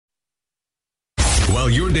while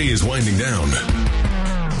your day is winding down.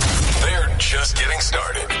 They're just getting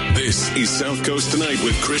started. This is South Coast Tonight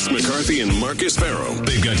with Chris McCarthy and Marcus Farrow.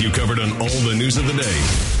 They've got you covered on all the news of the day,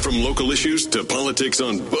 from local issues to politics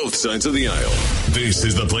on both sides of the aisle. This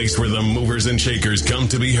is the place where the movers and shakers come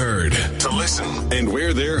to be heard, to listen, and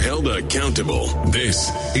where they're held accountable. This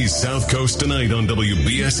is South Coast Tonight on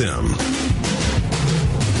WBSM.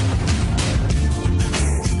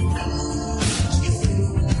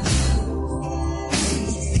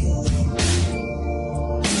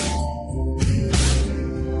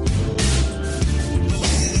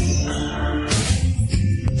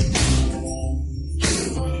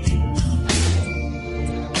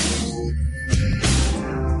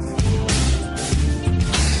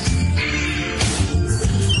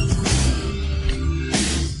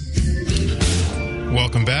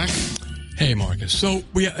 So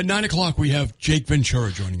at 9 o'clock we have Jake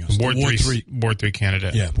Ventura joining us. Ward 3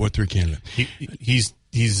 candidate. Yeah, Ward 3 candidate. He's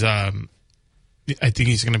I think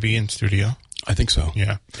he's going to be in studio. I think so.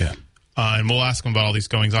 Yeah. And we'll ask him about all these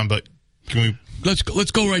goings on. But can we?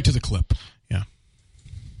 Let's go right to the clip. Yeah.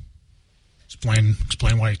 Explain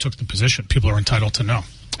why he took the position. People are entitled to know.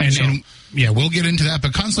 And we'll get into that.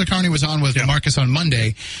 But Consular Carney was on with Marcus on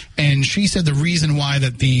Monday, and she said the reason why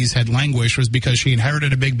that these had languished was because she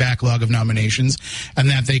inherited a big backlog of nominations, and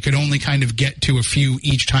that they could only kind of get to a few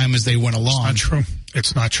each time as they went along.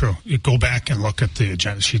 It's not true. You go back and look at the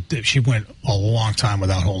agenda. She went a long time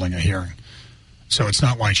without holding a hearing. So it's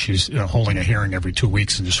not like she's holding a hearing every 2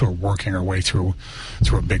 weeks and just sort of working her way through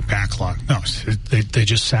a big backlog. No, they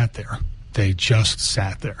just sat there. They just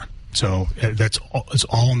sat there. So it's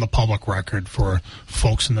all in the public record for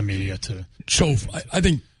folks in the media to. So I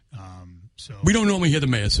think we don't normally hear the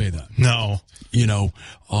mayor say that. No,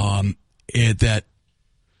 that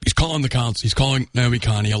he's calling the council, he's calling Naomi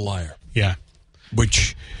Coney a liar. Yeah,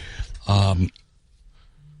 which he's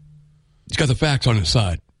got the facts on his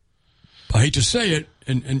side. I hate to say it,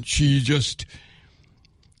 and she just.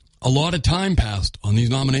 A lot of time passed on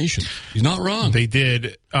these nominations. He's not wrong. They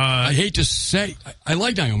did. I hate to say, I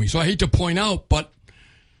like Naomi, so I hate to point out, but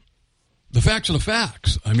the facts are the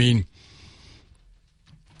facts. I mean,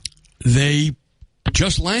 they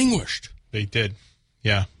just languished. They did.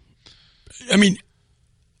 Yeah. I mean,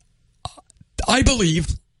 I believe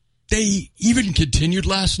they even continued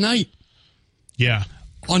last night. Yeah.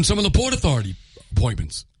 On some of the Port Authority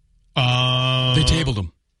appointments. They tabled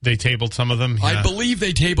them. They tabled some of them? Yeah. I believe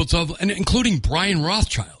they tabled some of them, including Brian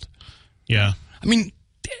Rothschild. Yeah. I mean,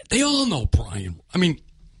 they all know Brian. I mean,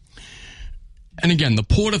 and again, the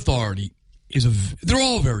Port Authority they're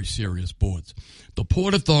all very serious boards. The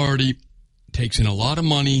Port Authority takes in a lot of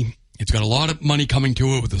money. It's got a lot of money coming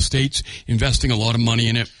to it with the states investing a lot of money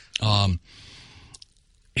in it. I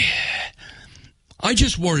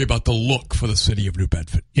just worry about the look for the city of New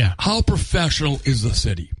Bedford. Yeah. How professional is the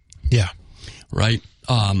city? Yeah. Right?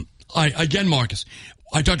 Again, Marcus,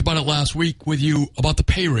 I talked about it last week with you about the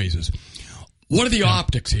pay raises. What are the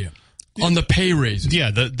optics here on the pay raises?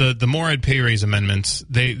 Yeah, the Morad pay raise amendments,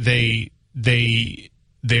 they are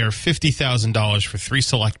 $50,000 for 3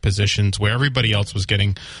 select positions where everybody else was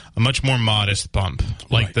getting a much more modest bump.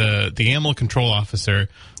 Like the animal control officer,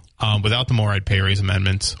 without the Morad pay raise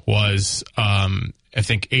amendments, was I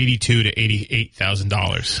think $82,000 to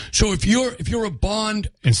 $88,000. So if you're a bond,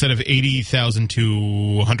 instead of $80,000 to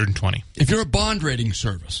 $120,000. If you're a bond rating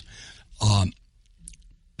service,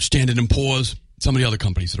 Standard & Poor's, some of the other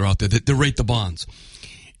companies that are out there that rate the bonds.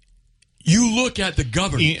 You look at the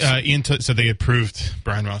governance. So they approved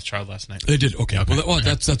Brian Rothschild last night. They did. Okay. Well,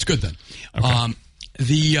 that's good then. Okay.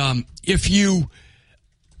 If you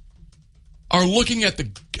are looking at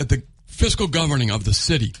the fiscal governing of the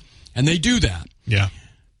city, and they do that. Yeah.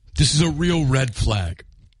 This is a real red flag.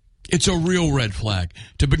 It's a real red flag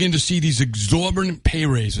to begin to see these exorbitant pay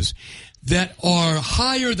raises that are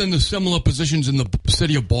higher than the similar positions in the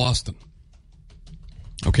city of Boston.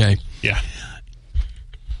 Okay? Yeah.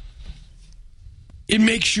 It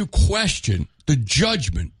makes you question the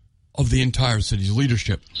judgment of the entire city's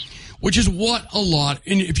leadership, which is what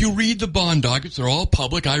and if you read the bond documents, they're all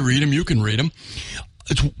public. I read them. You can read them.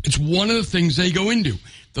 It's one of the things they go into,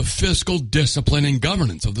 the fiscal discipline and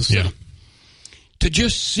governance of the city. Yeah. To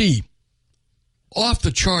just see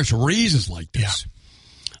off-the-charts raises like this.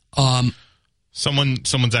 Yeah.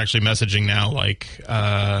 Someone's actually messaging now,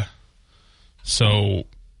 so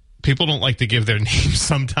people don't like to give their names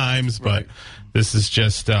sometimes, but this is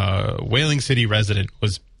just Whaling City resident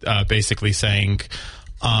was basically saying,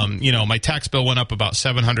 my tax bill went up about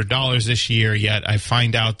 $700 this year, yet I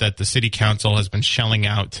find out that the city council has been shelling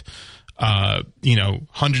out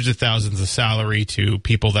hundreds of thousands of salary to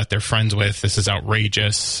people that they're friends with. This is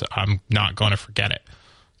outrageous. I'm not going to forget it.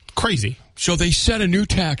 Crazy. So they set a new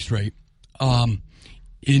tax rate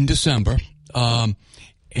in December, and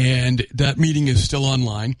that meeting is still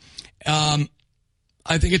online.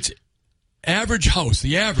 I think it's the average house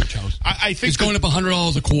I think is going up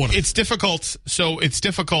 $100 a quarter. It's difficult. So it's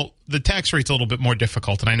difficult. The tax rate's a little bit more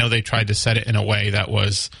difficult, and I know they tried to set it in a way that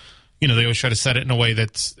was, they always try to set it in a way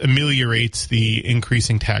that ameliorates the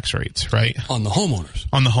increasing tax rates, right? On the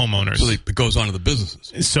homeowners. So it goes on to the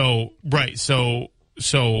businesses. So, right. So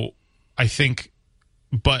I think,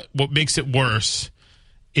 but what makes it worse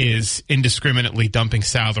is indiscriminately dumping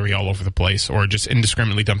salary all over the place, or just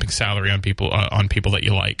indiscriminately dumping salary on people that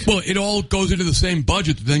you like. Well, it all goes into the same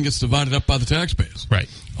budget that then gets divided up by the taxpayers. Right.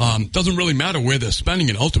 Doesn't really matter where they're spending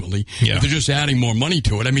it ultimately. Yeah. If they're just adding more money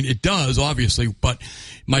to it. I mean, it does, obviously, but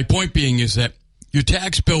my point being is that your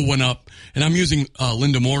tax bill went up, and I'm using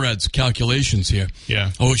Linda Morad's calculations here.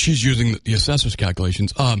 Yeah. Oh, she's using the assessor's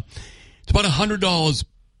calculations. It's about $100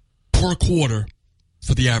 per quarter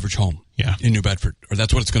for the average home. Yeah. In New Bedford, or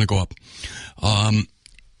that's what it's going to go up.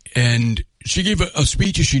 And she gave a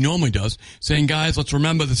speech, as she normally does, saying, guys, let's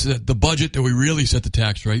remember this is the budget that we really set the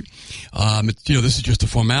tax rate. This is just a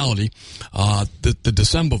formality. The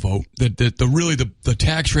December vote, the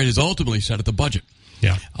tax rate is ultimately set at the budget.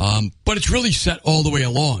 Yeah. But it's really set all the way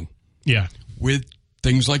along. Yeah. With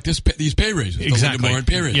things like these pay raises. Exactly. The Morad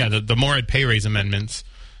pay raises. Yeah, the Morad pay raise amendments.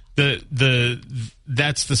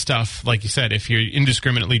 That's the stuff, like you said, if you're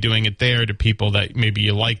indiscriminately doing it there to people that maybe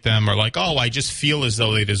you like them, or like, oh, I just feel as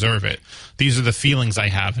though they deserve it. These are the feelings I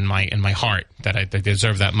have in my heart that they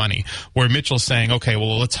deserve that money. Where Mitchell's saying, okay,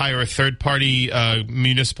 well, let's hire a third-party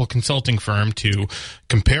municipal consulting firm to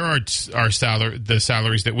compare the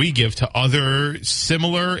salaries that we give to other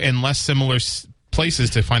similar and less similar places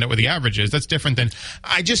to find out what the average is. That's different than,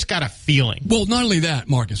 I just got a feeling. Well, not only that,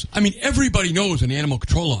 Marcus. I mean, everybody knows an animal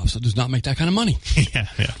control officer does not make that kind of money. Yeah.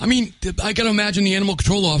 I mean, I got to imagine the animal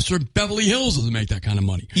control officer in Beverly Hills doesn't make that kind of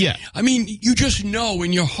money. Yeah. I mean, you just know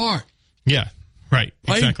in your heart. Yeah. Right.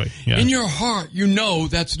 Exactly. Yeah. In your heart, you know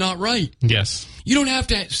that's not right. Yes. You don't have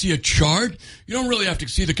to see a chart. You don't really have to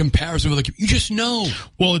see the comparison with you just know.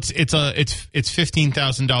 Well, it's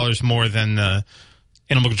 $15,000 more than the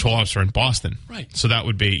animal control officer in Boston. Right. So that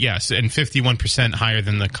would be, yes, and 51% higher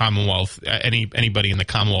than the Commonwealth, anybody in the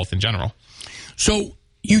Commonwealth in general. So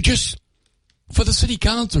you just, for the city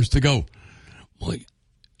councilors to go, well,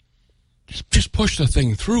 just push the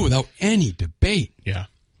thing through without any debate. Yeah.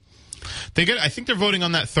 I think they're voting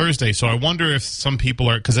on that Thursday, so I wonder if some people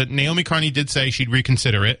are, because Naomi Carney did say she'd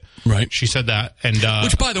reconsider it. Right. She said that. And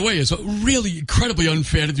which, by the way, is really incredibly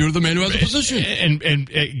unfair to do to the man who has a position. And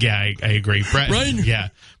I agree. Right? Yeah.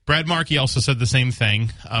 Brad Markey also said the same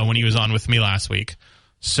thing when he was on with me last week.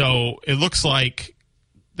 So it looks like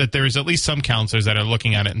that there is at least some counselors that are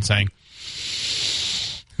looking at it and saying,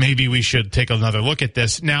 maybe we should take another look at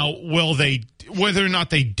this. Now, whether or not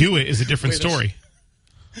they do it is a different story.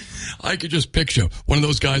 I could just picture one of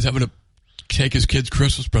those guys having to take his kids'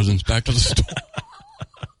 Christmas presents back to the store.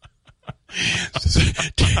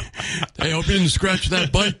 I hope you didn't scratch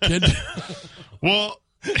that bike, kid. Well,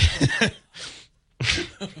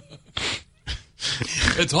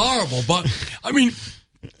 it's horrible, but I mean,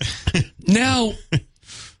 now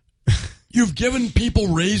you've given people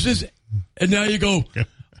raises, and now you go,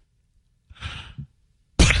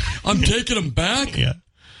 I'm taking them back? Yeah.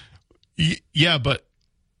 Yeah, but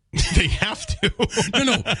they have to.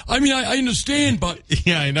 No. I mean, I understand, but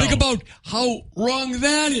yeah, I know. Think about how wrong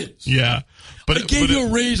that is. Yeah, but I gave you a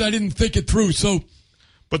raise. I didn't think it through, so.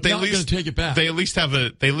 But they at least take it back. They at least have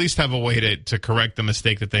a way to correct the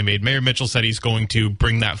mistake that they made. Mayor Mitchell said he's going to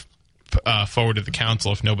bring that forward to the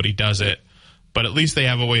council if nobody does it. But at least they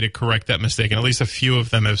have a way to correct that mistake, and at least a few of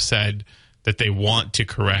them have said that they want to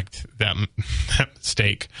correct that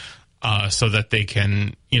mistake. So that they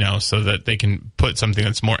can, put something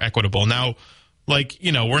that's more equitable. Now,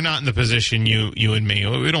 we're not in the position, you and me,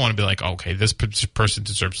 we don't want to be like, okay, this person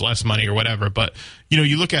deserves less money or whatever. But,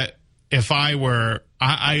 you look at, if I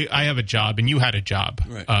have a job and you had a job,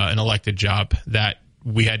 right. An elected job that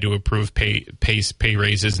we had to approve pay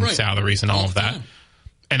raises and right. salaries and all of that.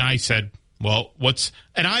 And I said, well,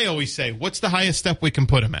 and I always say, what's the highest step we can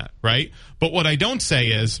put them at, right? But what I don't say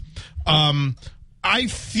is, I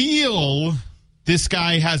feel this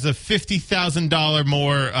guy has a $50,000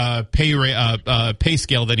 more pay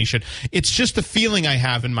scale than he should. It's just a feeling I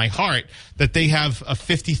have in my heart that they have a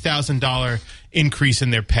 $50,000 increase in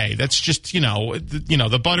their pay. That's just,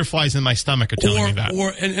 the butterflies in my stomach are telling me that.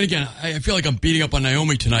 And again, I feel like I'm beating up on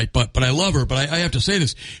Naomi tonight, but I love her. But I have to say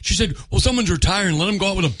this. She said, well, someone's retiring. Let him go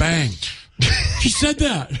out with a bang. She said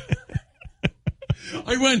that.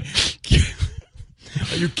 I went,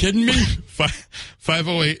 are you kidding me?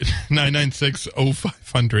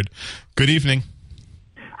 508-996-0500. Good evening.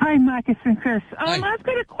 Hi, Marcus and Chris. Hi. I've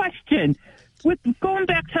got a question. With going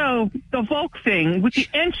back to the Voc thing, with the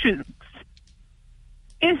entrance,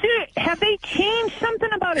 have they changed something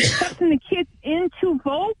about accepting the kids into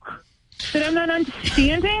Voc that I'm not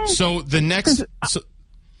understanding? So the next...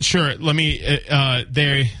 Sure. Let me.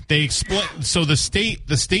 They explain. So the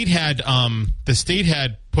state had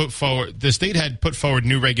put forward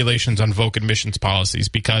new regulations on Voc admissions policies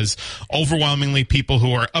because overwhelmingly people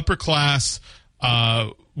who are upper class,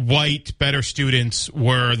 white, better students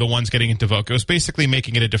were the ones getting into Voc. It was basically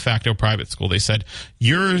making it a de facto private school. They said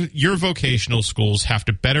your vocational schools have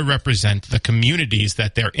to better represent the communities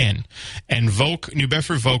that they're in. And Voc, New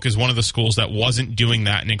Bedford Voc, is one of the schools that wasn't doing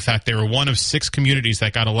that. And in fact, they were one of 6 communities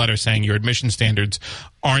that got a letter saying your admission standards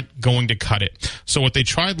aren't going to cut it. So what they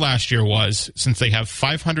tried last year was, since they have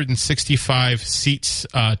 565 seats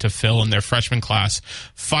to fill in their freshman class,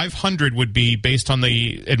 500 would be based on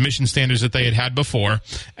the admission standards that they had before,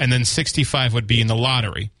 and then 65 would be in the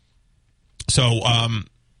lottery. So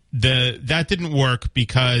that didn't work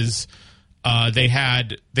because they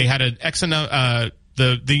had an X the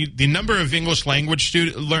number of English language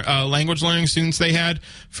language learning students they had,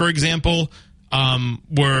 for example,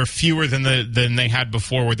 were fewer than they had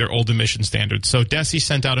before with their old admission standards. So DESE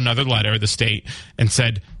sent out another letter, the state, and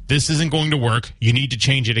said, this isn't going to work. You need to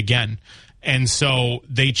change it again. And so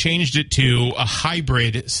they changed it to a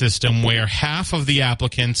hybrid system where half of the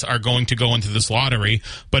applicants are going to go into this lottery,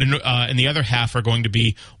 but and the other half are going to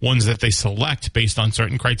be ones that they select based on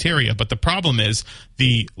certain criteria. But the problem is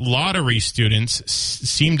the lottery students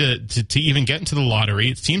seem to even get into the lottery.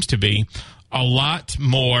 It seems to be a lot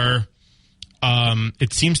more.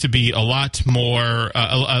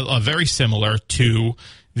 Very similar to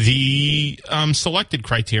the selected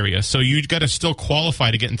criteria. So you've got to still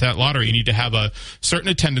qualify to get into that lottery. You need to have a certain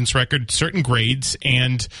attendance record, certain grades,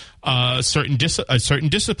 and a certain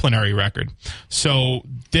disciplinary record. So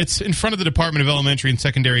it's in front of the Department of Elementary and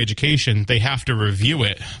Secondary Education. They have to review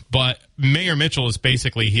it. But Mayor Mitchell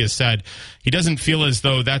he has said he doesn't feel as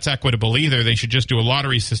though that's equitable either. They should just do a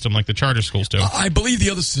lottery system like the charter schools do. I believe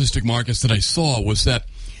the other statistic, Marcus, that I saw was that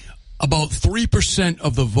about 3%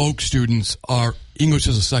 of the Voc students are English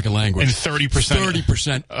as a second language. And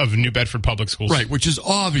 30% of New Bedford public schools. Right, which is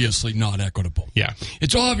obviously not equitable. Yeah.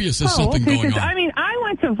 It's obvious there's something going on. I mean, I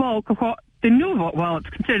went to Voc, the new Voc. Well, it's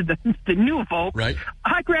considered the new Voc. Right.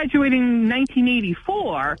 I graduated in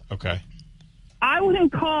 1984. Okay. I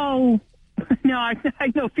wouldn't call... No, I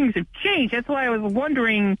know things have changed. That's why I was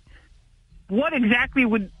wondering what exactly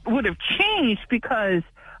would have changed, because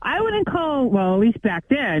I wouldn't call, well, at least back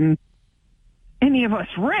then, any of us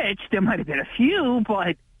rich. There might have been a few,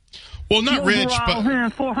 but... Well, not rich, but...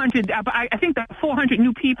 400, I think the 400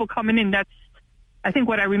 new people coming in, that's, I think,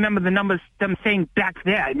 what I remember the numbers, them saying back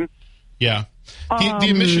then. Yeah. The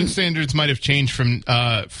admission standards might have changed from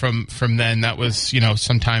then. That was,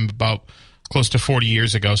 sometime about close to 40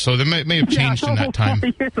 years ago. So they may have changed in that time.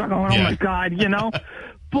 40 years ago. Oh, my God,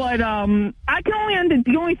 But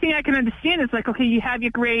the only thing I can understand is, like, okay, you have your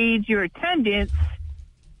grades, your attendance,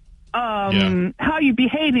 how you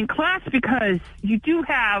behave in class, because you do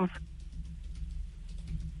have,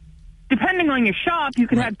 depending on your shop, you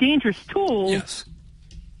can have dangerous tools. Yes.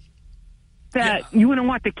 That you wouldn't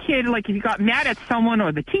want the kid, like if you got mad at someone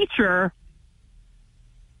or the teacher,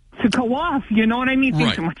 to go off. You know what I mean?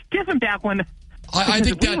 Things are much different back when. I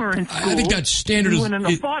think that standard is. You wouldn't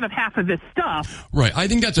have thought of half of this stuff. Right. I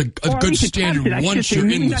think that's a good standard once you're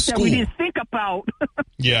in the school. That we didn't think about.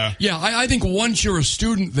 Yeah. I think once you're a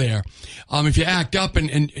student there, if you act up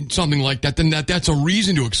and something like that, then that's a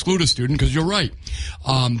reason to exclude a student, because you're right.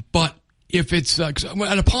 But if it's at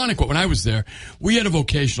Aponicut, when I was there, we had a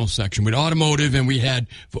vocational section. We had automotive and we had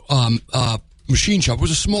machine shop. It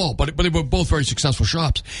was a small, but they were both very successful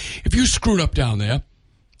shops. If you screwed up down there,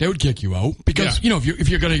 they would kick you out, because if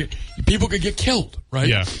you're gonna people could get killed, right?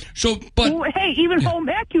 Yeah. So, but hey, even home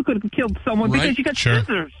ec, you could have killed someone because you got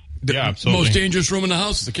scissors. The most dangerous room in the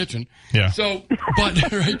house is the kitchen. Yeah. So,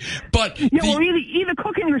 but or either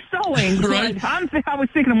cooking or sewing. Right. I was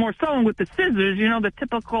thinking of more sewing with the scissors. The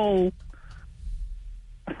typical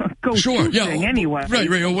go-to thing anyway. Right.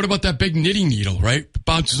 Well, what about that big knitting needle, right?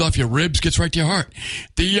 Bounces off your ribs, gets right to your heart.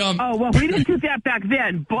 Oh, well, we didn't do that back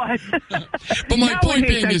then, but... But my point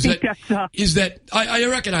being is that I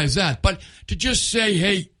recognize that, but to just say,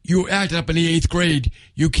 hey, you acted up in the 8th grade,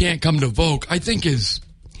 you can't come to Voc, I think it's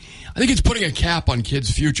putting a cap on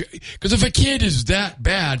kids' future. Because if a kid is that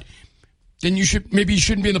bad, then you shouldn't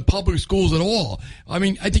be in the public schools at all. I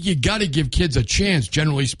mean, I think you got to give kids a chance,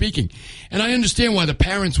 generally speaking. And I understand why the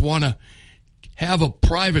parents want to have a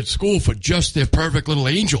private school for just their perfect little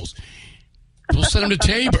angels. They'll send them to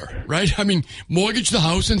Tabor, right? I mean, mortgage the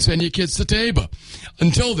house and send your kids to Tabor.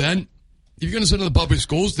 Until then, if you're going to send them to the public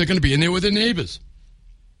schools, they're going to be in there with their neighbors.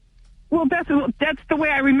 Well, that's the way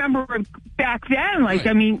I remember it back then. Like,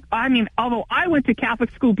 right. I mean, although I went to Catholic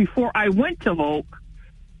school before I went to Voc,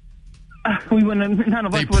 none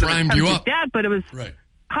of us would have attempted that, but it was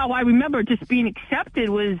how I remember just being accepted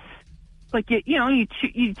was like, you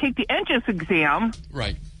take the entrance exam.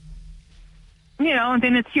 Right. And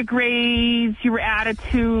then it's your grades, your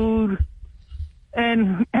attitude.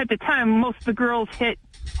 And at the time, most of the girls hit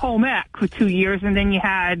home ec for 2 years, and then you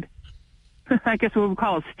had, I guess what we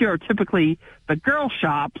call it stereotypically, the girl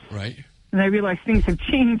shops. Right. And I realize things have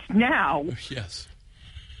changed now. Yes.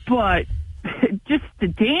 But just the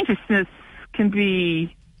dangerousness can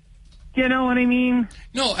be, you know what I mean?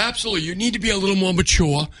 No, absolutely. You need to be a little more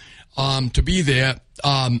mature to be there,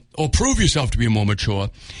 or prove yourself to be more mature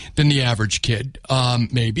than the average kid,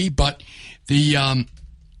 maybe. But the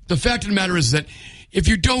fact of the matter is that if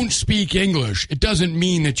you don't speak English, it doesn't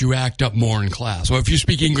mean that you act up more in class, or if you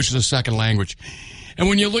speak English as a second language. And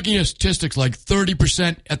when you're looking at statistics like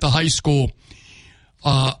 30% at the high school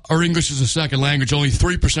are English as a second language, only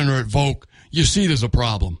 3% are at Voc, you see there's a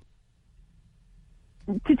problem.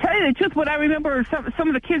 To tell you the truth, what I remember, some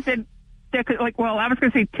of the kids that could, like, well, I was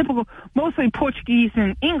going to say typical, mostly Portuguese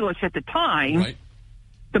and English at the time. Right.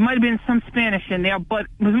 There might have been some Spanish in there, but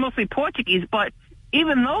it was mostly Portuguese. But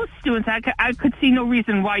even those students, I could see no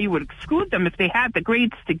reason why you would exclude them if they had the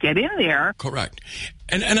grades to get in there. Correct.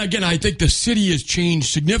 And again, I think the city has changed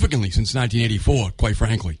significantly since 1984, quite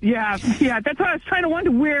frankly. Yeah, that's what I was trying to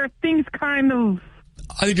wonder, where things kind of...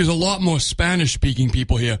 I think there's a lot more Spanish-speaking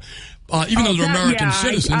people here, even though they're American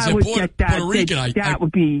citizens. I They're would Puerto Rican. That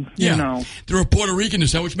would be, They're a Puerto Rican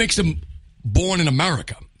descent, which makes them born in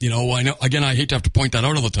America. I know. Again, I hate to have to point that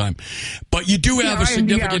out all the time, but you do have a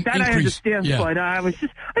significant increase. I understand, but I was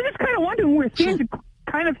just kind of wondering where things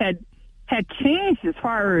kind of had changed as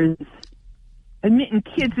far as admitting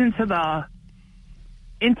kids into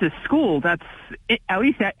school. That's at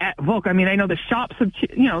least at Voc. I mean, I know the shops have,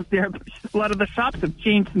 a lot of the shops have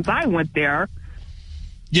changed since I went there.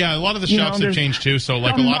 Yeah, a lot of the shops have changed too. So,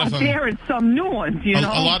 like, a lot of them there and some new ones. A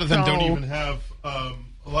lot of them don't even have. A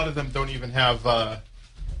lot of them don't even have. A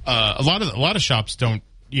lot of shops don't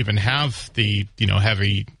even have the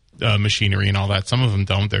heavy machinery and all that. Some of them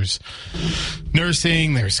don't. There's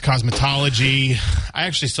nursing. There's cosmetology. I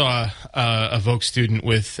actually saw a Voc student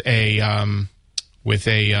with a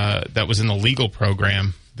that was in the legal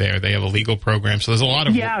program. They have a legal program, so there's a lot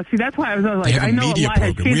of see, that's why I was like, they have I know media a lot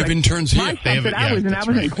program. We have interns here. I was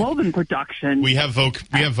in clothing production. We have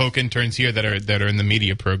Voc interns here that are in the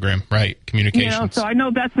media program, right? Communications. So I know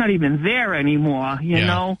that's not even there anymore. You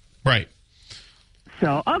know, right?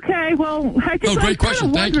 So okay, well, I just great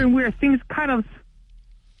question. Kind of wondering where things kind of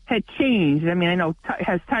had changed. I mean, I know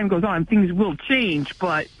as time goes on, things will change,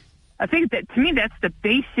 but I think that to me that's the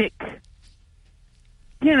basic.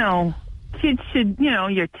 Kids should,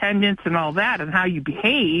 your attendance and all that, and how you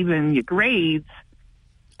behave and your grades.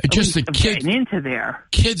 Just the kids into there.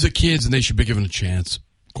 Kids are kids, and they should be given a chance.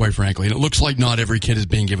 Quite frankly, and it looks like not every kid is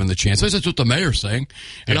being given the chance. That's what the mayor's saying,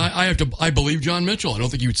 and I believe John Mitchell. I don't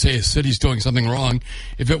think he would say a city's doing something wrong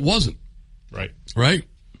if it wasn't. Right. Right.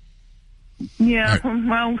 Yeah. Right.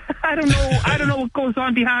 Well, I don't know what goes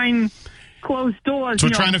on behind closed doors. So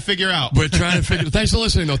we're trying to figure out. Thanks for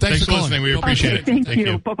listening, though. Thanks for listening. We appreciate it. Thank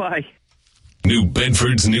you. Bye-bye. New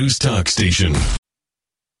Bedford's News Talk Station.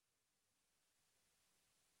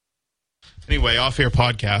 Anyway, off-air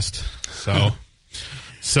podcast.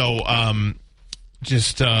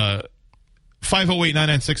 Just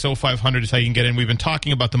 508-996-0500 is how you can get in. We've been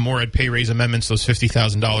talking about the Morad pay raise amendments, those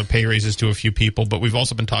 $50,000 pay raises to a few people, but we've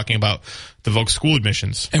also been talking about the Voc school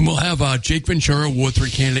admissions. And we'll have Jake Ventura, Ward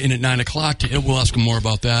 3 candidate, in at 9 o'clock. We'll ask him more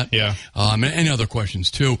about that. Yeah. And any other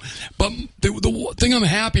questions, too. But the thing I'm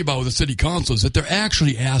happy about with the city council is that they're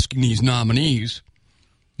actually asking these nominees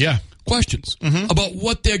questions about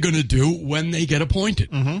what they're going to do when they get appointed.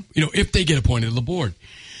 If they get appointed to the board.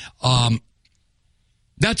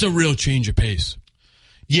 That's a real change of pace.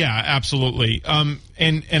 Yeah, absolutely.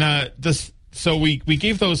 So we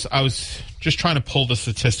gave those. I was just trying to pull the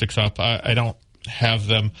statistics up. I don't have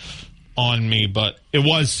them on me, but it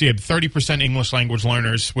was 30% English language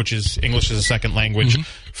learners, which is English as a second language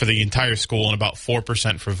for the entire school, and about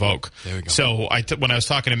 4% for Voc. There we go. So when I was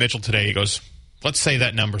talking to Mitchell today, he goes, "Let's say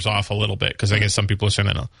that number's off a little bit," because I guess some people are saying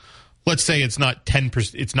that. Let's say it's not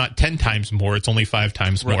 10%. It's not 10 times more. It's only 5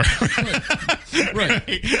 times more. Right.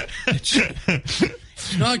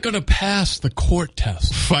 It's not going to pass the court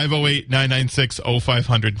test.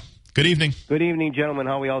 508-996-0500. Good evening. Good evening, gentlemen.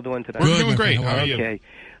 How are we all doing today? We're doing great. How are you? Okay.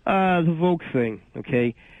 The Voc thing,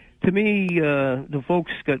 okay? To me, the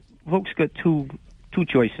Voc's got two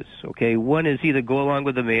choices, okay? One is either go along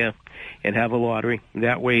with the mayor and have a lottery.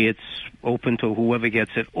 That way it's open to whoever gets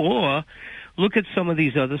it. Or look at some of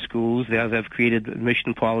these other schools that have created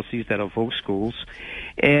admission policies that are Voc schools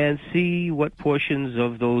and see what portions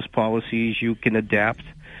of those policies you can adapt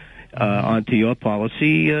onto your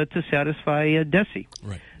policy to satisfy DESE.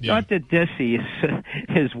 Right. Yeah. Not that DESE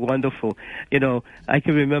is wonderful. You know, I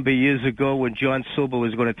can remember years ago when John Silber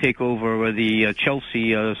was going to take over the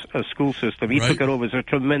Chelsea school system. He took it over as a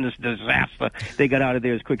tremendous disaster. They got out of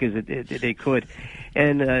there as quick as they could.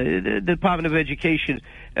 And the Department of Education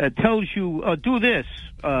tells you, do this.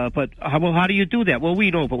 But how do you do that? Well, we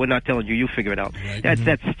know, but we're not telling you. You figure it out. Right.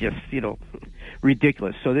 That's just,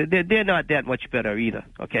 ridiculous. So they're not that much better either,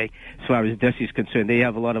 okay, as far as DESE is concerned. They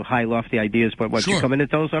have a lot of high, lofty ideas, but once you come in and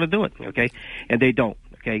tell us how to do it, okay, and they don't,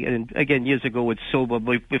 okay. And again, years ago with Silber,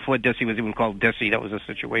 before DESE was even called DESE, that was a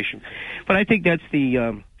situation. But I think that's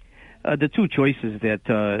the two choices that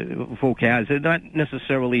Voc has. They're not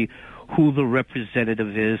necessarily who the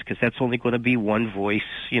representative is, because that's only going to be one voice,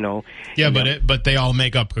 Yeah, but they all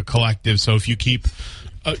make up a collective. So if you keep,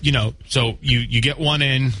 so you get one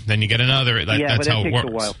in, then you get another. That's how it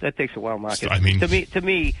works. That takes a while, Marcus. So, I mean, to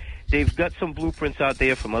me, they've got some blueprints out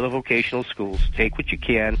there from other vocational schools. Take what you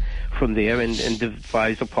can from there and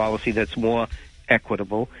devise a policy that's more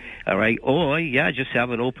equitable. All right, or just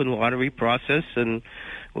have an open lottery process, and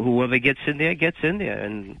whoever gets in there,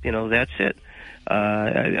 and that's it.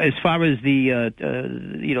 As far as the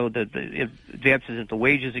advances into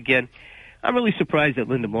wages again, I'm really surprised at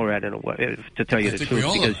Linda Morad, to tell you the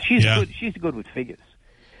truth, because she's good. She's good with figures.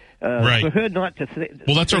 Right. For her not to think,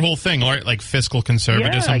 well, that's her whole thing, right? Like fiscal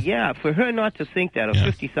conservatism. Yeah. For her not to think that a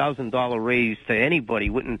 $50,000 raise to anybody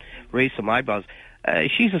wouldn't raise some eyebrows.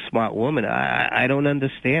 She's a smart woman. I don't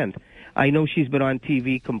understand. I know she's been on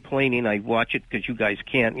TV complaining. I watch it because you guys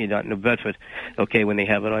can't. You're not in New Bedford, okay, when they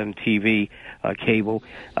have it on TV, cable.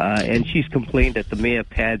 And she's complained that the mayor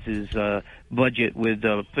pads his budget with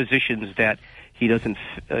positions that he doesn't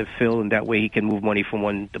fill, and that way he can move money from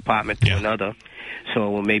one department to another.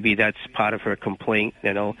 So maybe that's part of her complaint,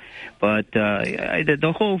 But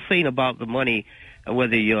the whole thing about the money,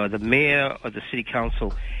 whether you're the mayor or the city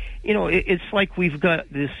council, it's like we've got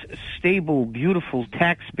this stable, beautiful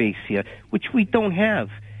tax base here, which we don't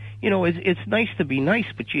have. It's nice to be nice,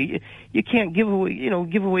 but you can't give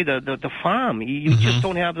away the farm. You just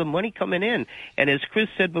don't have the money coming in. And as Chris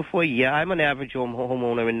said before, I'm an average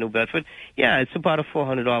homeowner in New Bedford. Yeah, it's about a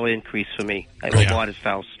 $400 increase for me. I have a modest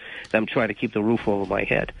house that I'm trying to keep the roof over my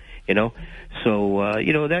head. So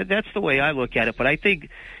that's the way I look at it. But I think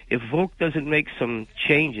if Voc doesn't make some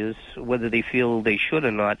changes, whether they feel they should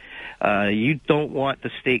or not, you don't want the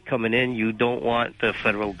state coming in. You don't want the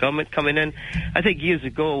federal government coming in. I think years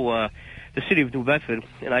ago, the city of New Bedford,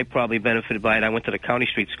 and I probably benefited by it, I went to the County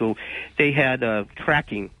Street School, they had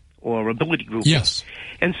tracking or ability groups. Yes.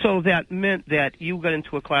 And so that meant that you got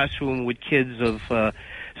into a classroom with kids of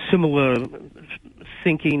similar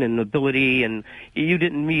thinking and ability, and you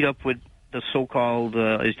didn't meet up with the so-called,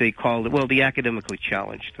 as they called it, the academically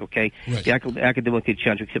challenged, okay? Right. The academically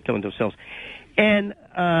challenged, who kept them themselves. And,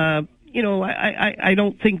 I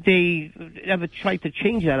don't think they ever tried to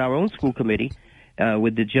change that, our own school committee,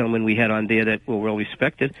 with the gentleman we had on there that were well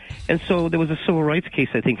respected. And so there was a civil rights case,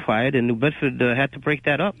 I think, fired, and New Bedford had to break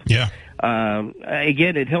that up. Yeah.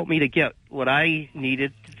 Again, it helped me to get what I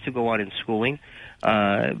needed to go on in schooling.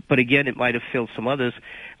 But again, it might have failed some others.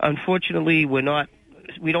 Unfortunately, we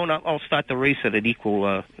don't all start the race at an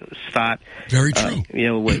equal start. Very true.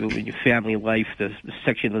 With your family life, the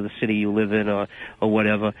section of the city you live in, or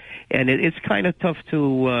whatever. And it's kind of tough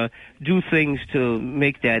to do things to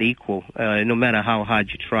make that equal, no matter how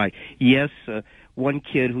hard you try. Yes, one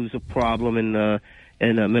kid who's a problem in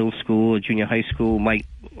middle school or junior high school might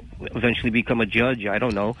eventually become a judge. I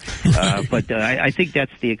don't know. But I think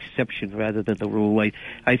that's the exception rather than the rule.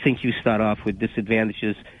 I think you start off with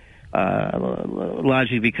disadvantages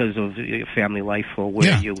largely because of your family life or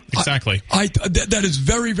where you... Exactly. That is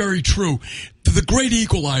very, very true. The great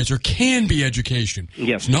equalizer can be education.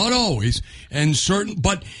 Yes. It's not always, and certain,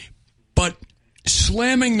 but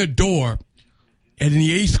slamming the door in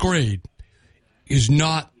the 8th grade is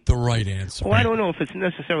not the right answer. Well, I don't know if it's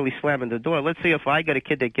necessarily slamming the door. Let's say if I got a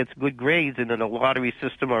kid that gets good grades and then a lottery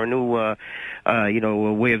system or a new,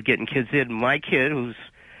 a way of getting kids in, my kid who's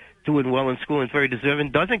doing well in school and very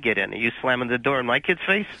deserving doesn't get in. Are you slamming the door in my kid's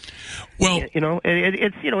face? Well,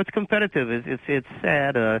 it's competitive. It's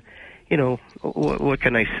sad. What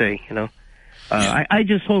can I say? I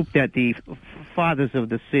just hope that the fathers of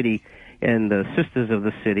the city and the sisters of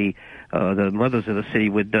the city, the mothers of the city,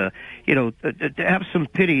 would have some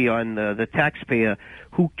pity on the taxpayer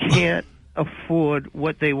who can't afford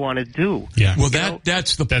what they want to do. Yeah. Well,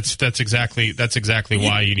 that's exactly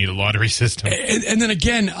why you need a lottery system. And then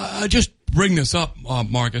again, just bring this up,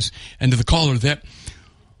 Marcus, and to the caller, that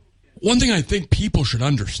one thing I think people should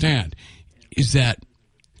understand is that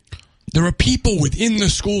there are people within the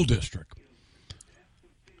school district,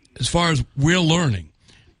 as far as we're learning,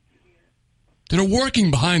 that are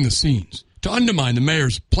working behind the scenes to undermine the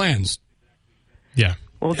mayor's plans. Yeah.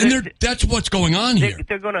 Well, and that's what's going on here.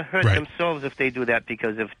 They're going to hurt themselves if they do that,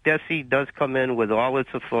 because if DESE does come in with all its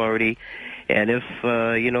authority, and if,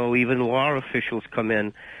 even law officials come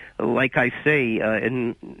in, like I say,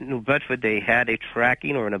 in New Bedford they had a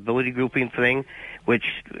tracking or an ability grouping thing, which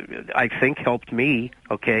I think helped me,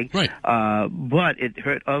 okay? Right. But it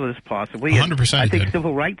hurt others possibly. 100% I think did.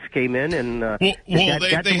 Civil rights came in and they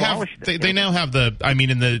now have the, I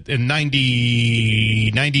mean, in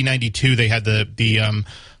 1992 they had the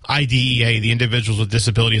IDEA, the Individuals with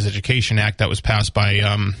Disabilities Education Act, that was passed by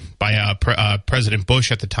President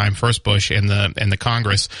Bush at the time, first Bush, and the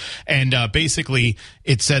Congress, and basically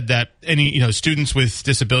it said that any students with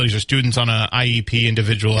disabilities or students on a IEP,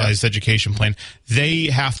 individualized education plan, they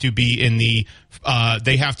have to be in the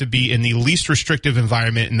least restrictive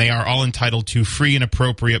environment, and they are all entitled to free and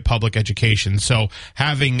appropriate public education. So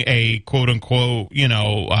having a quote unquote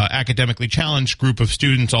academically challenged group of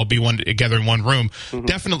students all be together in one room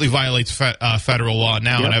definitely violates federal law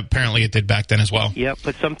now, and apparently it did back then as well. Yeah,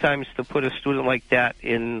 but sometimes to put a student like that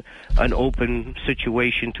in an open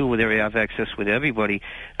situation too, where they have access with everybody,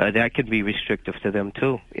 that can be restrictive to them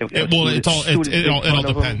too. It all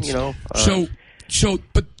depends.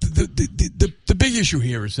 But the big issue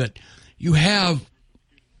here is that you have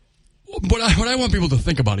what I want people to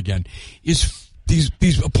think about again is these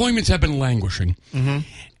appointments have been languishing. Mm-hmm.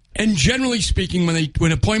 And generally speaking,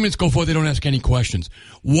 when appointments go forward, they don't ask any questions.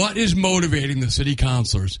 What is motivating the city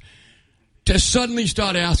councilors to suddenly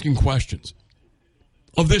start asking questions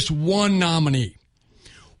of this one nominee?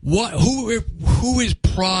 Who is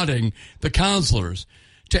prodding the councilors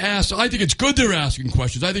to ask? I think it's good they're asking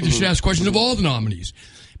questions. I think they should ask questions of all the nominees.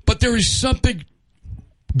 But there is something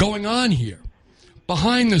going on here,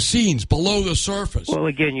 behind the scenes, below the surface. Well,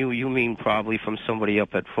 again, you mean probably from somebody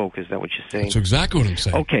up at Folk. Is that what you're saying? That's exactly what I'm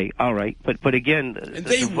saying. Okay, all right. But again,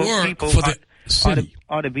 they work for the city.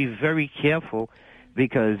 Ought to be very careful,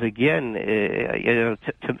 because, again,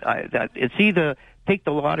 it's either take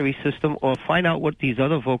the lottery system or find out what these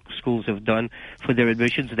other Voc schools have done for their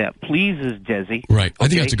admissions that pleases DESE. Right. I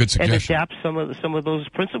think that's a good suggestion. And adapt some of those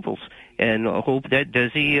principles, and hope that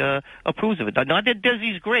DESE approves of it. Not that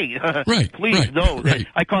DESE's great. Right. Please, right, no. Right.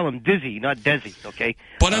 I call them Dizzy, not DESE, okay?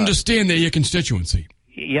 But understand they're your constituency.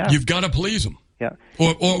 Yeah. You've got to please them. Yeah.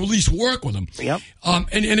 Or at least work with them. Yep.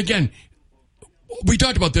 And again, we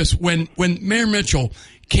talked about this when Mayor Mitchell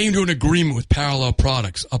came to an agreement with Parallel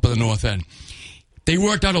Products up in the North End. They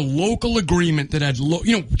worked out a local agreement that had,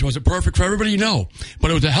 was it perfect for everybody? No.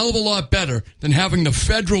 But it was a hell of a lot better than having the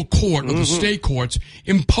federal court or the state courts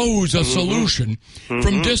impose a solution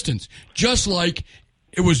from distance. Just like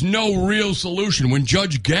it was no real solution when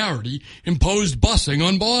Judge Garrity imposed busing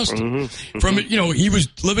on Boston. He was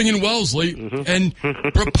living in Wellesley and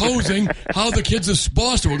proposing how the kids of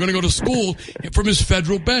Boston were going to go to school from his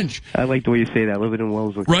federal bench. I like the way you say that, living in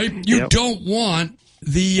Wellesley. Right? You don't want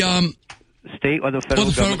the state or the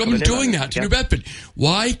federal government doing that to New Bedford.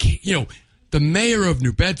 Why? The mayor of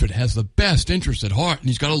New Bedford has the best interest at heart, and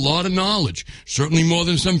he's got a lot of knowledge, certainly more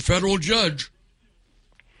than some federal judge.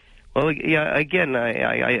 Well, yeah, again,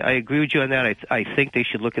 I agree with you on that. I think they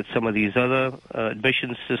should look at some of these other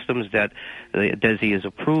admissions systems that DESE has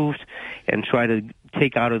approved and try to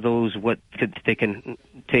take out of those what they can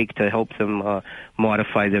take to help them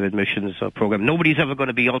modify their admissions program. Nobody's ever going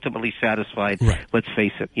to be ultimately satisfied. Right. Let's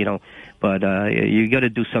face it, But you got to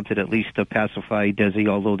do something at least to pacify Desi,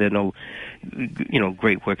 although there are no,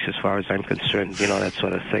 great works as far as I'm concerned. That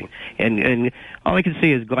sort of thing. And all I can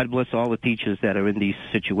say is God bless all the teachers that are in these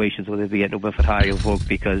situations, whether it be at New Bedford High or Voc,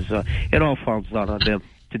 because it all falls down on them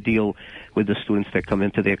to deal with the students that come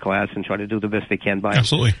into their class and try to do the best they can by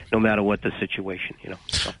Absolutely. them, no matter what the situation.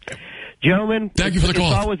 So. Gentlemen, thank you for the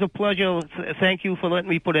call. It's always a pleasure. Thank you for letting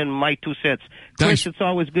me put in my 2 cents. Chris, it's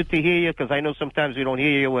always good to hear you, because I know sometimes we don't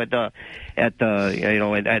hear you at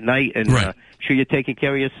night, and right. Sure you're taking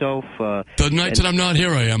care of yourself. The nights that I'm not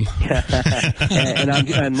here, I am.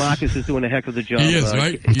 and Marcus is doing a heck of a job. He is,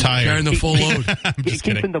 right? I'm He's tired. carrying the full load.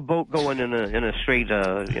 Keeping the boat going in a straight,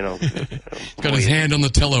 Got his hand on the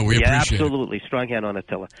tiller. We appreciate absolutely. it. Strong hand on the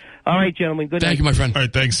tiller. All right, gentlemen. Good night. Thank you, my friend. All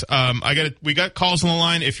right, thanks. We got calls on the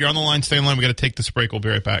line. If you're on the line, stay on the line. We got to take this break. We'll be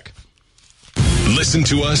right back. Listen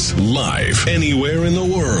to us live anywhere in the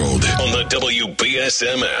world on the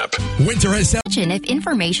WBSM app. Winter has set. If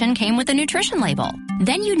information came with a nutrition label,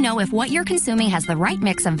 then you'd know if what you're consuming has the right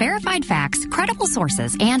mix of verified facts, credible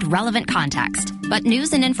sources, and relevant context. But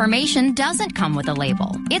news and information doesn't come with a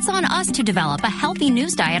label. It's on us to develop a healthy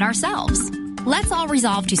news diet ourselves. Let's all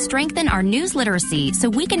resolve to strengthen our news literacy so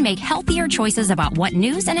we can make healthier choices about what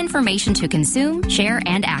news and information to consume, share,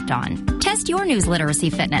 and act on. Test your news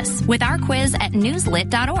literacy fitness with our quiz at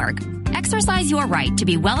newslit.org. Exercise your right to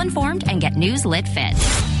be well-informed and get Newslit fit.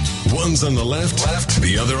 One's on the left,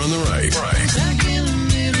 the other on the right.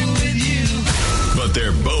 But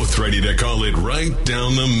they're both ready to call it right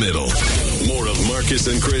down the middle. More of Marcus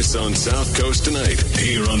and Chris on South Coast Tonight,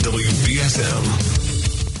 here on WBSM.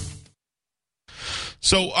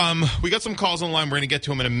 So we got some calls on the line. We're going to get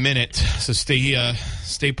to them in a minute. So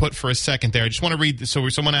stay put for a second there. I just want to read. So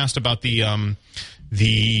someone asked about the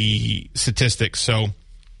statistics. So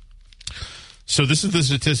this is the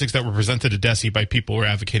statistics that were presented to DESE by people who are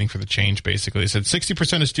advocating for the change, basically. It said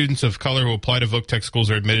 60% of students of color who apply to Voc-Tech schools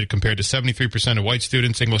are admitted compared to 73% of white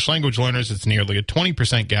students. English language learners, it's nearly a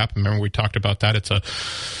 20% gap. Remember, we talked about that. It's a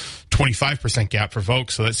 25% gap for Voc,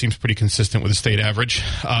 so that seems pretty consistent with the state average.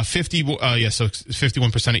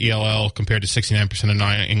 51% of ELL compared to 69% of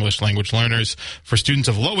non-English language learners. For students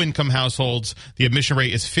of low-income households, the admission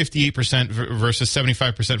rate is 58% versus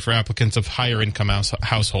 75% for applicants of higher-income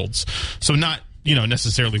households. So not,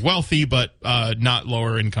 necessarily wealthy, but not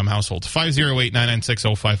lower-income households.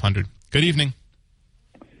 508-996-0500. Good evening.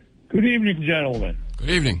 Good evening, gentlemen.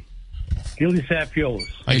 Good evening. Gilly Sapiolis.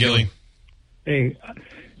 Hi, Gilly. Hey,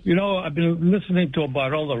 I've been listening to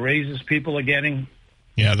about all the raises people are getting.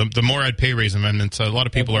 Yeah, the Morad pay raise amendments, a lot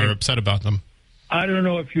of people are upset about them. I don't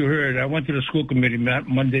know if you heard. I went to the school committee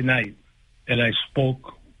Monday night, and I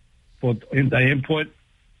spoke for the input.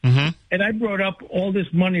 Mm-hmm. And I brought up all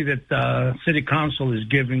this money that the city council is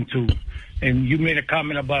giving to, and you made a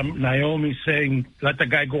comment about Naomi saying, let the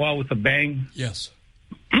guy go out with a bang. Yes.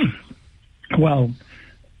 Well,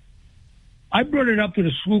 I brought it up to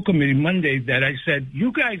the school committee Monday that I said,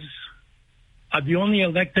 you guys are the only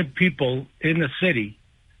elected people in the city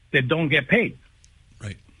that don't get paid.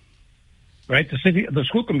 Right? The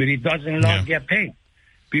school committee doesn't not get paid.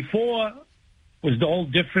 Before was the whole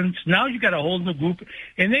difference. Now you got a whole new group,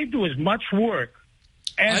 and they do as much work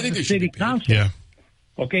as the city council. Yeah.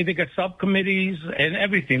 Okay, they got subcommittees and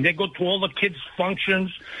everything. They go to all the kids'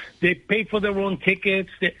 functions. They pay for their own tickets.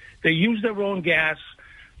 They use their own gas.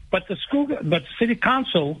 But the city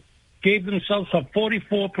council gave themselves a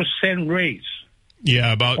 44% raise.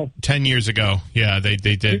 Yeah, about 10 years ago. Yeah, they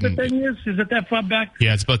did. Is it 10 years? Is it that far back?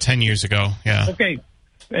 Yeah, it's about 10 years ago. Yeah. Okay,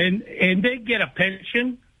 and they get a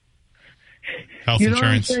pension. Health insurance. What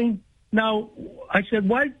I'm saying? Now, I said,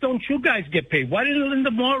 why don't you guys get paid? Why didn't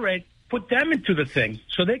Linda Morad put them into the thing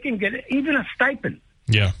so they can get even a stipend?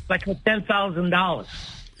 Yeah. Like $10,000.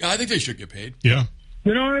 Yeah, I think they should get paid. Yeah.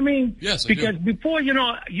 You know what I mean? Yes, I because do. Before, you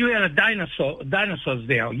had dinosaurs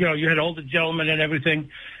there. You had older gentlemen and everything.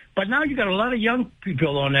 But now you got a lot of young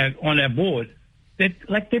people on that board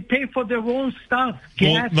that they pay for their own stuff.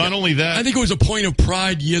 Well, not only that, I think it was a point of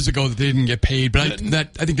pride years ago that they didn't get paid, but I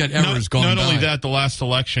think that era is gone. Not by. only that, the last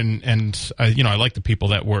election, and I like the people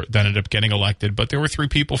that ended up getting elected, but there were 3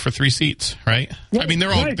 people for 3 seats, right? I mean,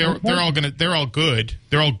 they're all good.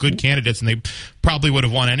 They're all good candidates, and they probably would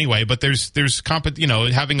have won anyway. But there's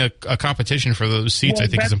having a competition for those seats, I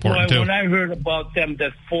think, is important too. When I heard about them,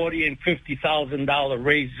 that $40,000 and $50,000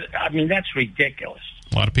 raise, I mean, that's ridiculous.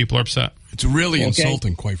 A lot of people are upset. It's really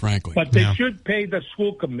insulting, quite frankly. But they should pay the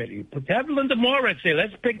school committee. But have Linda Morad say,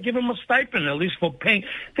 give them a stipend, at least for paying.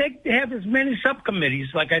 They have as many subcommittees,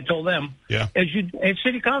 like I told them, as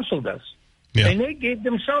City Council does. Yeah. And they gave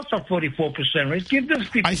themselves a 44% raise. Give those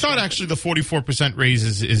people. I thought actually the 44%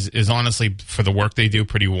 raise is honestly for the work they do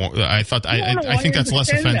pretty. I think that's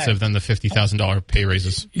less offensive than the $50,000 pay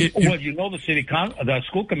raises. Well, the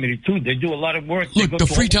school committee too. They do a lot of work. Look, the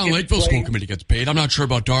Freetown Lakeville School Committee gets paid. I'm not sure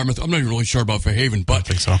about Dartmouth. I'm not even really sure about Fairhaven, but I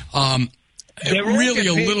think so. Really,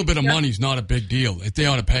 a little bit of money is not a big deal. They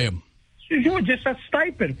ought to pay them. Just a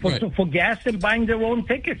stipend for gas and buying their own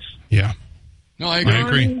tickets. Yeah. No, I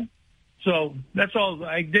agree. So that's all.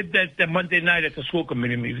 I did that Monday night at the school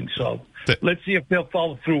committee meeting. So let's see if they'll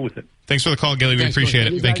follow through with it. Thanks for the call, Gilly. We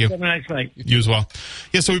appreciate it. Thank you. Have a nice night. You as well.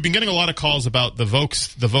 Yeah, so we've been getting a lot of calls about the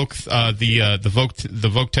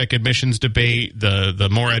Voc-Tech admissions debate, the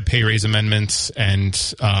Morad pay raise amendments, and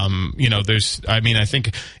I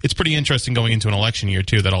think it's pretty interesting going into an election year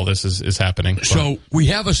too that all this is happening. So we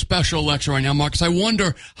have a special election right now, Marcus. I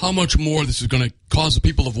wonder how much more this is going to cause the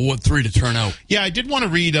people of Ward 3 to turn out. Yeah, I did want to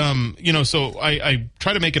read. So I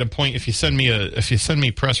try to make it a point if you send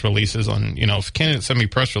me press releases on, if candidates send me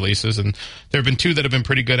press releases. And there have been two that have been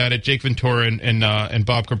pretty good at it. Jake Ventura and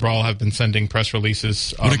Bob Cabral have been sending press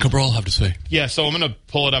releases. What did Cabral have to say? Yeah, so I'm going to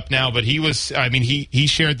pull it up now. But he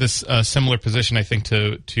shared this similar position, I think,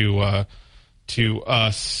 to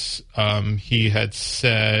us. He had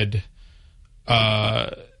said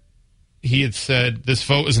this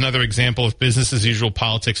vote is another example of business as usual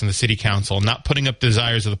politics in the city council, not putting up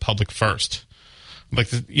desires of the public first. He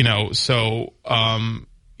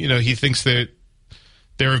thinks that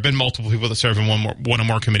there have been multiple people that serve in one or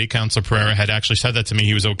more committee. Councilor Pereira had actually said that to me.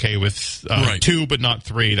 He was okay with two, but not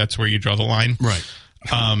three. That's where you draw the line. Right.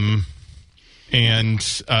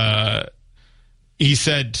 He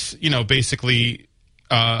said, basically,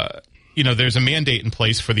 there's a mandate in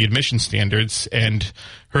place for the admission standards, and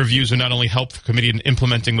her views would not only help the committee in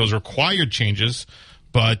implementing those required changes,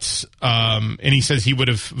 but and he says he would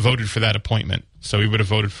have voted for that appointment. So he would have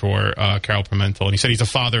voted for Carol Pimentel, and he said he's a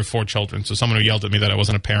father of 4 children. So someone who yelled at me that I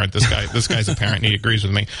wasn't a parent, this guy's a parent, and he agrees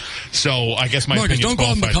with me. So I guess my Marcus, opinion's don't go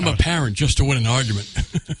out and become a parent just to win an argument.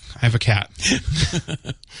 I have a cat.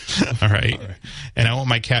 All right. And I want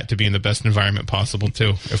my cat to be in the best environment possible,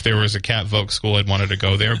 too. If there was a cat Voc school, I'd want her to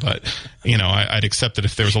go there. But, I'd accept it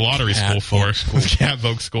if there was a lottery school for cat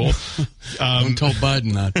Voc school. Don't tell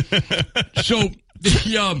Biden that. So,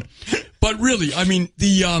 but really,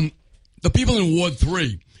 the people in Ward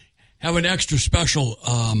 3 have an extra special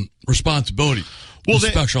responsibility.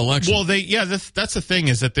 Special election. Well, that's the thing,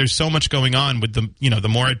 is that there's so much going on with the the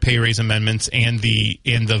Morad pay raise amendments and the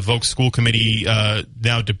Voc school committee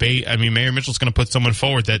now debate. Mayor Mitchell's going to put someone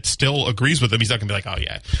forward that still agrees with him. He's not going to be like, oh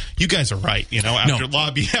yeah, you guys are right. After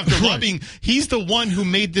lobbying, he's the one who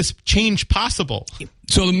made this change possible.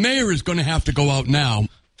 So the mayor is going to have to go out now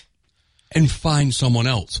and find someone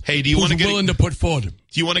else. Hey, do you want to get willing to put forward him?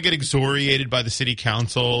 Do you want to get excoriated by the city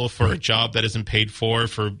council for a job that isn't paid for?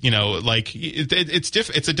 It's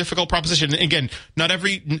a difficult proposition. Again, not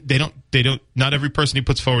every person he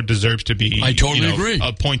puts forward deserves to be. I totally agree.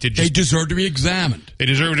 Appointed. They deserve to be examined. They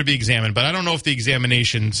deserve to be examined, but I don't know if the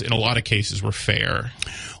examinations in a lot of cases were fair.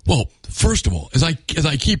 Well, first of all, as I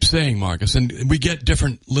keep saying, Marcus, and we get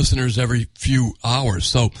different listeners every few hours,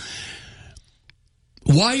 so.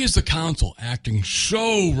 Why is the council acting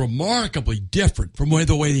so remarkably different from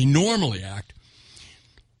the way they normally act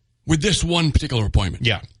with this one particular appointment?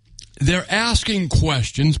 Yeah. They're asking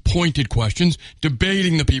questions, pointed questions,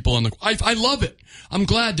 debating the people on the... I love it. I'm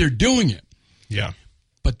glad they're doing it. Yeah.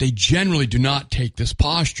 But they generally do not take this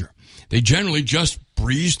posture. They generally just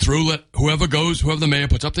breeze through, let whoever the mayor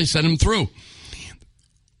puts up, they send them through.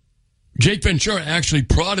 Jake Ventura actually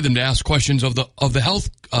prodded them to ask questions of the health,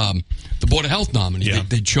 the Board of Health nominee. Yeah.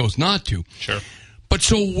 They chose not to. Sure. But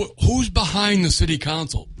so who's behind the city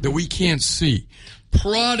council that we can't see,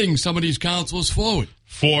 prodding some of these councilors forward?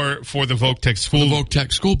 For the Voc-Tech School. The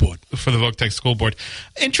Voc-Tech School Board. For the Voc-Tech School Board.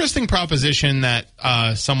 Interesting proposition that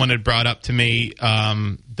someone had brought up to me.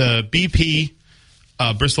 The BP,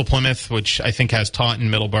 Bristol Plymouth, which I think has Taunton,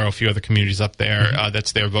 Middleborough, a few other communities up there,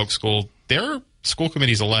 that's their Voc school. Their school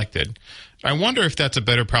committee's elected. I wonder if that's a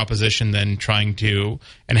better proposition than trying to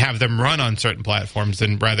and have them run on certain platforms,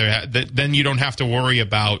 and rather then you don't have to worry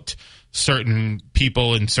about certain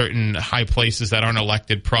people in certain high places that aren't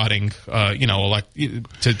elected prodding,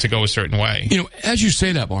 to go a certain way. As you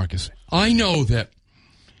say that, Marcus, I know that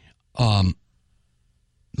the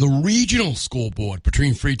regional school board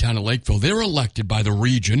between Freetown and Lakeville, they're elected by the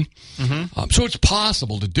region, so it's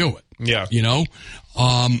possible to do it. Yeah,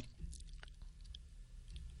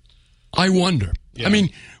 I wonder. Yeah. I mean,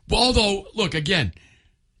 although, look, again,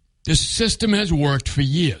 this system has worked for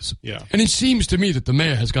years. Yeah. And it seems to me that the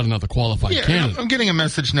mayor has got another qualified candidate. I'm getting a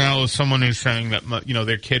message now of someone who's saying that,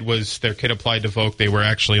 their kid applied to Voc. They were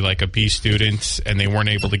actually like a B student and they weren't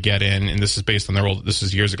able to get in. And this is based on this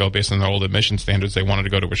is years ago, based on their old admission standards. They wanted to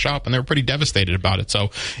go to a shop and they were pretty devastated about it.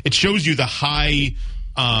 So it shows you the high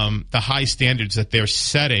standards that they're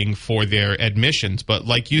setting for their admissions. But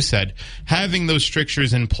like you said, having those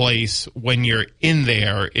strictures in place when you're in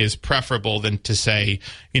there is preferable than to say,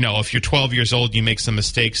 if you're 12 years old, you make some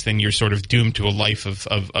mistakes, then you're sort of doomed to a life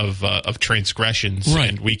of transgressions. Right.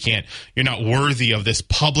 And you're not worthy of this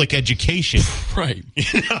public education. Right.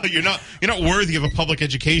 You're not worthy of a public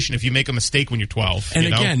education if you make a mistake when you're 12. And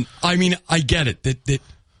again, I mean, I get it that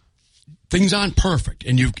things aren't perfect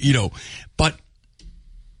and but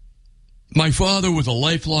my father was a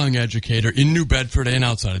lifelong educator in New Bedford and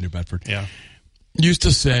outside of New Bedford. Yeah. Used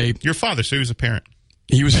to say... Your father, so he was a parent.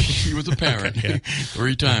 He was a parent. Okay, yeah.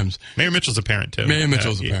 3 times. Mayor Mitchell's a parent, too. Mayor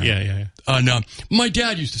Mitchell's a parent. Yeah. And my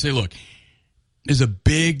dad used to say, look, there's a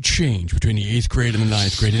big change between the 8th grade and the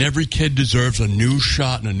 9th grade, and every kid deserves a new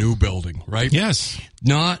shot in a new building, right? Yes.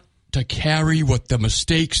 Not to carry what the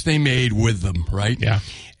mistakes they made with them, right? Yeah.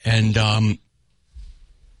 And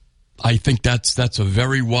I think that's a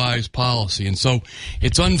very wise policy. And so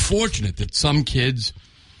it's unfortunate that some kids,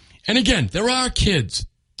 and again, there are kids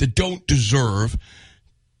that don't deserve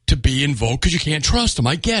to be in Voc because you can't trust them.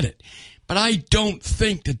 I get it. But I don't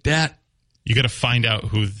think that... You got to find out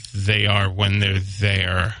who they are when they're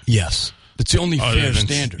there. Yes. That's the only fair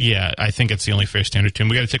standard. Yeah, I think it's the only fair standard, too. And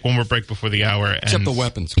we got to take one more break before the hour. Except the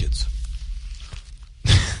weapons kids.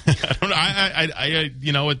 I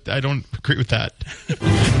don't agree with that.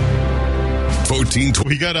 14.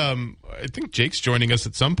 We got I think Jake's joining us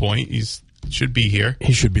at some point. He should be here.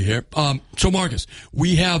 He should be here. So Marcus,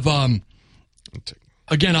 we have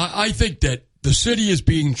again, I think that the city is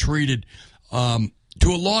being treated to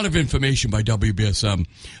a lot of information by WBSM,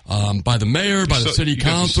 by the mayor, by the city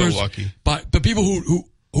councilors, by the people who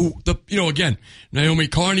again, Naomi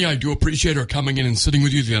Carney, I do appreciate her coming in and sitting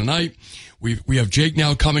with you the other night. We have Jake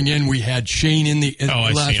now coming in. We had Shane in the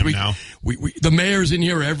I last see him week. now. The mayor's in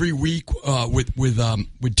here every week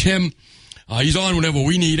with Tim. He's on whenever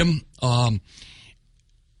we need him.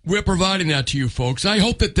 We're providing that to you folks. I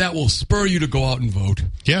hope that will spur you to go out and vote.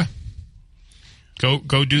 Yeah.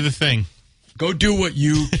 Go do the thing. Go do what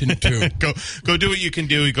you can do. Go do what you can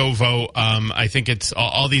do. Go vote. I think it's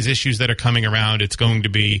all these issues that are coming around. It's going to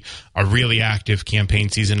be a really active campaign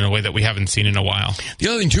season in a way that we haven't seen in a while. The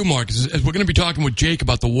other thing, too, Mark, is we're going to be talking with Jake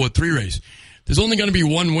about the Ward 3 race. There's only going to be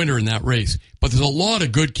one winner in that race, but there's a lot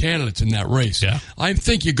of good candidates in that race. Yeah. I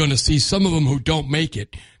think you're going to see some of them who don't make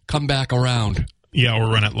it come back around. Yeah,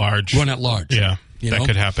 or run at large. Yeah, that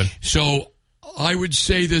could happen. So I would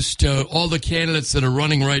say this to all the candidates that are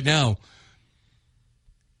running right now.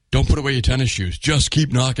 Don't put away your tennis shoes. Just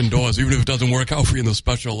keep knocking doors, even if it doesn't work out for you in the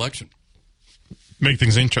special election. Make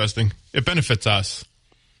things interesting. It benefits us.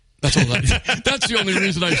 That's the only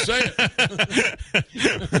reason I say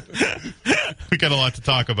it. We got a lot to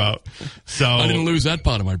talk about. So I didn't lose that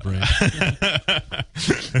part of my brain.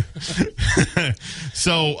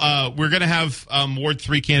 So we're going to have Ward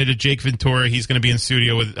 3 candidate Jake Ventura. He's going to be in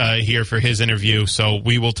studio with here for his interview. So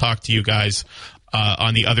we will talk to you guys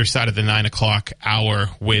on the other side of the 9 o'clock hour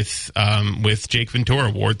with Jake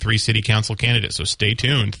Ventura, Ward 3 City Council candidate. So stay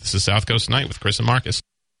tuned. This is South Coast Tonight with Chris and Marcus.